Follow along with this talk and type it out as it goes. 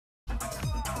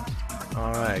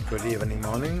Alright, good evening,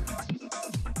 morning.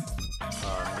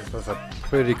 This was a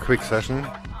pretty quick session. It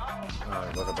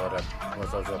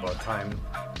was also about time,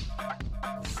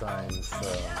 since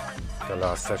the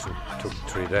last session took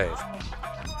 3 days.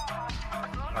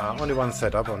 Only one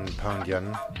setup on pound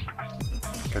yen.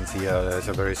 You can see there's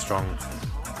a very strong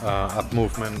up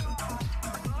movement,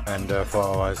 and 4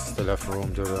 hours still have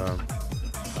room to the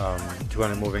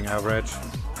 200 moving average.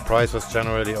 Price was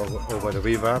generally over the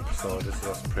VWAP, so this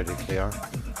was pretty clear.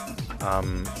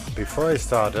 Before I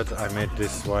started, I made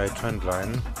this white trend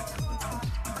line.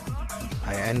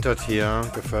 I entered here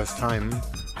the first time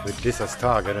with this as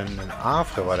target, and then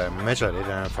afterward I measured it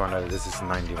and I found out this is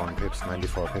 91 pips,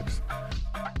 94 pips.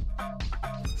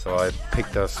 So I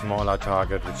picked a smaller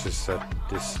target, which is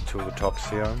these two tops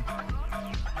here.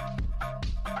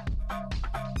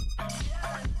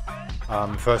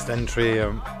 First entry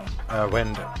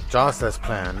went just as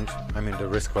planned. I mean, the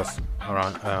risk was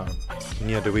around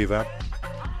near the VWAP.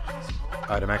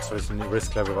 The max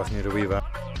risk level was near the VWAP.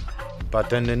 But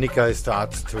then the Nikkei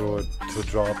starts to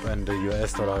drop and the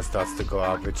US dollar starts to go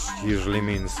up, which usually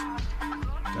means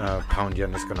pound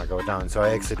yen is gonna go down. So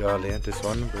I exit early at this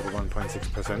one with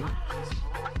 1.6%.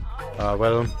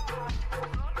 Well,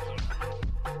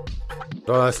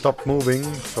 dollar stopped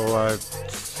moving, so I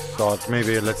thought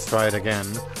maybe let's try it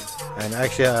again. And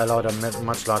actually I allowed a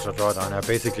much larger drawdown. I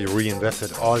basically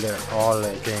reinvested all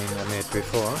the gain I made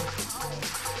before.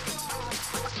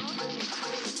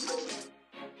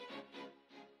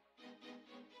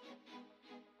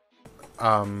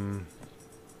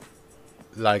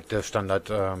 Like the standard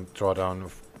drawdown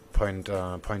of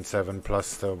 0.7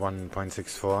 plus the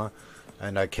 1.64,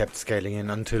 and I kept scaling in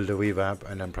until the VWAP,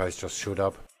 and then price just shoot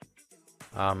up.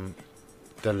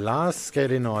 The last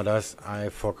scaling orders I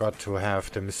forgot to have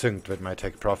them synced with my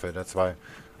take profit. That's why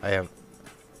I have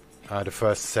the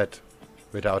first set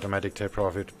with the automatic take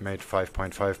profit made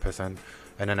 5.5%,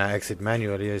 and then I exit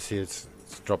manually. I see it's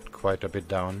dropped quite a bit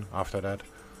down after that,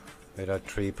 with a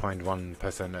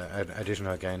 3.1%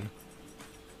 additional gain.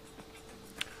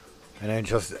 And then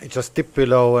it just dipped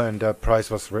below, and the price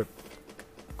was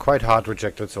quite hard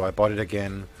rejected, so I bought it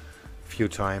again a few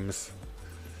times.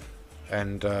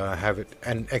 And have it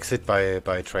and exit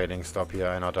by trading stop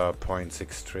here, another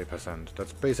 0.63%.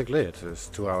 That's basically it. It's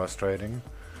 2 hours trading,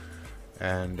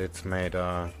 and it's made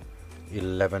a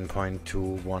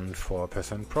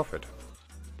 11.214% profit.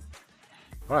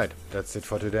 Alright, that's it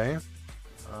for today.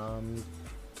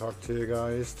 Talk to you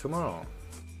guys tomorrow.